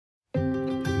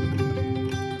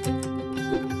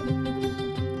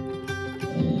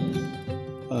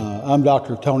I'm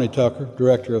Dr. Tony Tucker,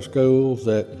 Director of Schools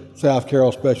at South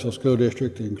Carroll Special School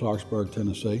District in Clarksburg,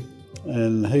 Tennessee.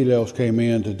 And Helios came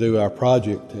in to do our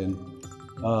project, and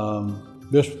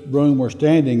this room we're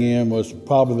standing in was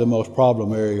probably the most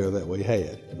problem area that we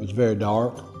had. It was very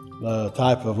dark. The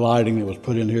type of lighting that was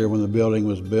put in here when the building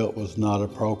was built was not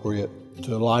appropriate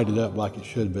to light it up like it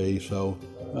should be. So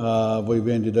we've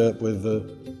ended up with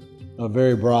a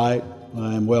very bright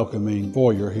and welcoming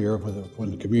foyer here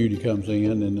when the community comes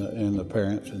in and the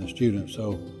parents and the students.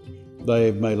 So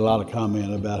they've made a lot of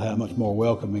comment about how much more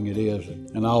welcoming it is.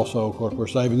 And also, of course, we're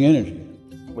saving energy.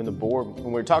 When we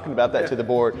were talking about that to the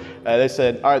board, they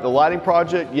said, all right, the lighting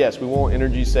project, yes, we want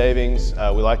energy savings.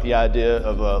 We like the idea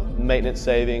of maintenance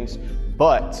savings,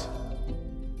 but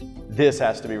this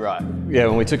has to be right. Yeah,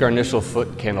 when we took our initial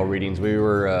foot candle readings, we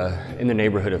were in the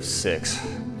neighborhood of 6.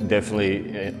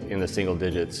 Definitely in the single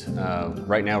digits.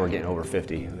 Right now we're getting over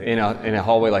 50. In a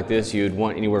hallway like this, you'd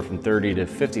want anywhere from 30 to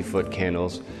 50 foot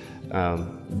candles.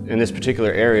 In this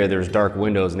particular area, there's dark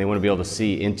windows and they want to be able to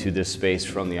see into this space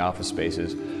from the office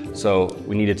spaces. So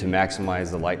we needed to maximize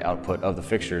the light output of the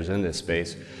fixtures in this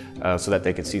space so that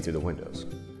they could see through the windows.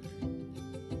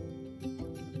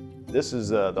 This is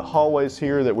the hallways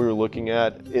here that we were looking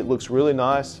at. It looks really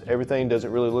nice. Everything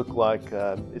doesn't really look like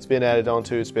it's been added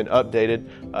onto, it's been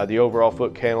updated. The overall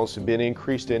foot candles have been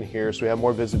increased in here, so we have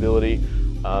more visibility.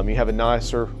 You have a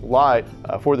nicer light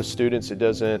for the students. It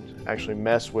doesn't actually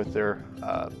mess with their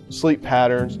sleep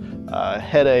patterns,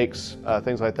 headaches,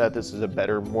 things like that. This is a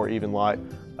better, more even light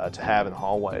to have in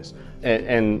hallways.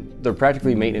 And they're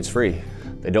practically maintenance free.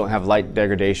 They don't have light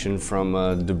degradation from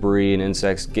debris and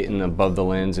insects getting above the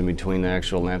lens in between the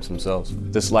actual lamps themselves.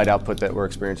 This light output that we're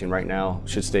experiencing right now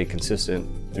should stay consistent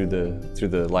through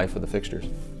the life of the fixtures.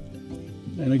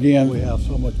 And again, we have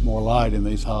so much more light in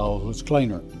these halls, it's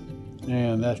cleaner.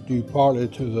 And that's due partly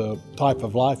to the type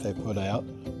of light they put out.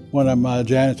 One of my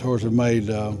janitors have made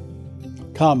a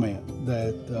comment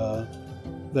that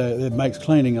it makes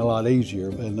cleaning a lot easier,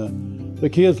 and the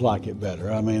kids like it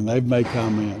better. I mean, they've made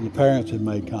comment, the parents have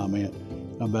made comment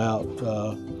about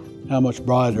how much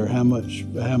brighter, how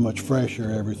much fresher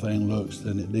everything looks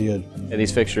than it did. And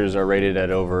these fixtures are rated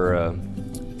at over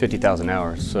 50,000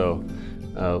 hours. So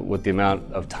with the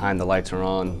amount of time the lights are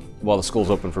on while the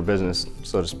school's open for business,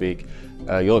 so to speak,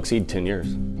 you'll exceed 10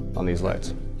 years on these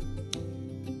lights.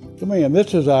 Come in,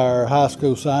 this is our high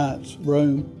school science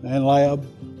room and lab.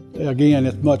 Again,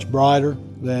 it's much brighter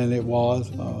than it was.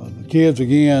 The kids,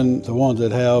 again, the ones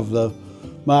that have the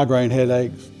migraine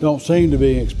headaches, don't seem to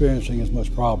be experiencing as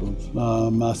much problems.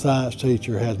 My science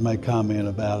teacher has made comment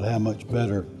about how much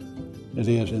better it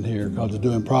is in here because they're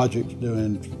doing projects,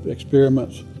 doing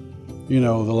experiments. You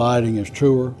know, the lighting is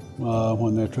truer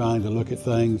when they're trying to look at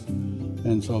things,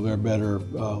 and so they're better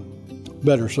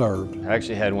served. I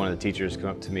actually had one of the teachers come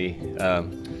up to me.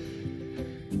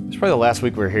 It's probably the last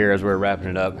week we were here as we were wrapping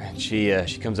it up. She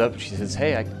comes up and she says,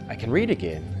 "Hey, I can read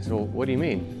again." I said, "Well, what do you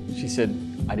mean?" She said,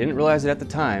 "I didn't realize it at the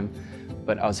time,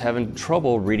 but I was having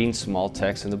trouble reading small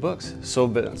text in the books. So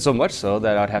much so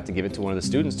that I'd have to give it to one of the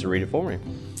students to read it for me."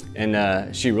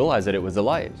 And she realized that it was the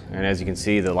light. And as you can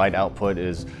see, the light output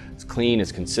is clean,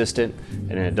 it's consistent,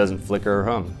 and it doesn't flicker or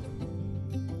hum.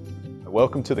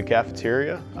 Welcome to the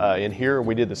cafeteria. In here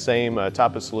we did the same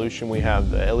type of solution. We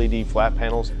have the LED flat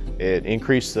panels. It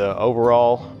increased the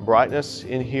overall brightness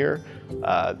in here.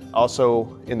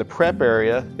 Also in the prep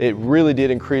area, it really did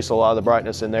increase a lot of the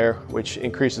brightness in there, which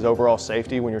increases overall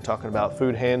safety when you're talking about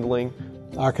food handling.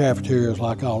 Our cafeteria is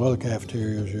like all other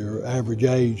cafeterias. Your average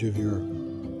age of your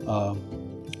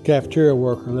cafeteria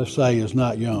worker, let's say, is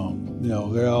not young. You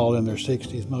know, they're all in their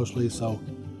 60s mostly, so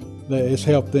it's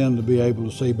helped them to be able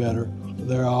to see better.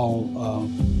 They're all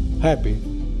happy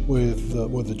with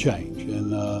the change,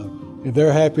 and if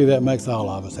they're happy, that makes all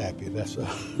of us happy. That's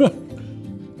All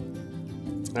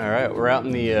right, we're out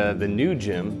in the new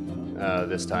gym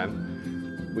this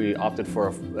time. We opted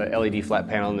for a LED flat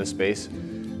panel in this space.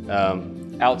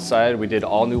 Outside, we did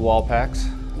all new wall packs,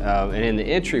 and in the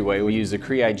entryway, we used the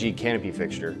Cree IG canopy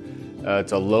fixture.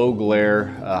 It's a low glare,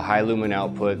 high lumen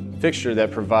output fixture that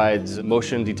provides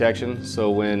motion detection. So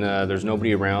when there's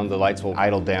nobody around, the lights will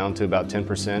idle down to about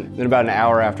 10%. Then about an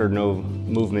hour after no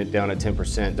movement down at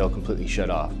 10%, they'll completely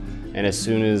shut off. And as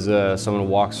soon as someone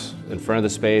walks in front of the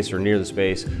space or near the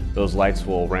space, those lights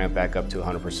will ramp back up to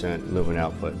 100% lumen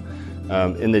output.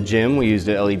 In the gym, we used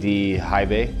the LED high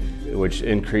bay, which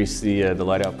increased the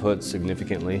light output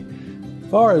significantly.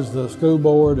 As far as the school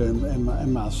board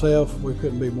and myself, we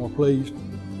couldn't be more pleased.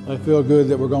 I feel good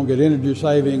that we're going to get energy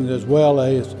savings as well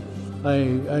as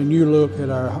a new look at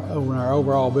our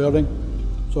overall building.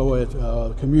 So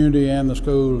the community and the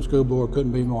school board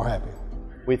couldn't be more happy.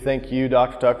 We thank you,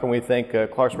 Dr. Tucker, and we thank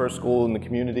Clarksburg School and the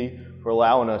community for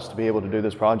allowing us to be able to do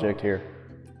this project here.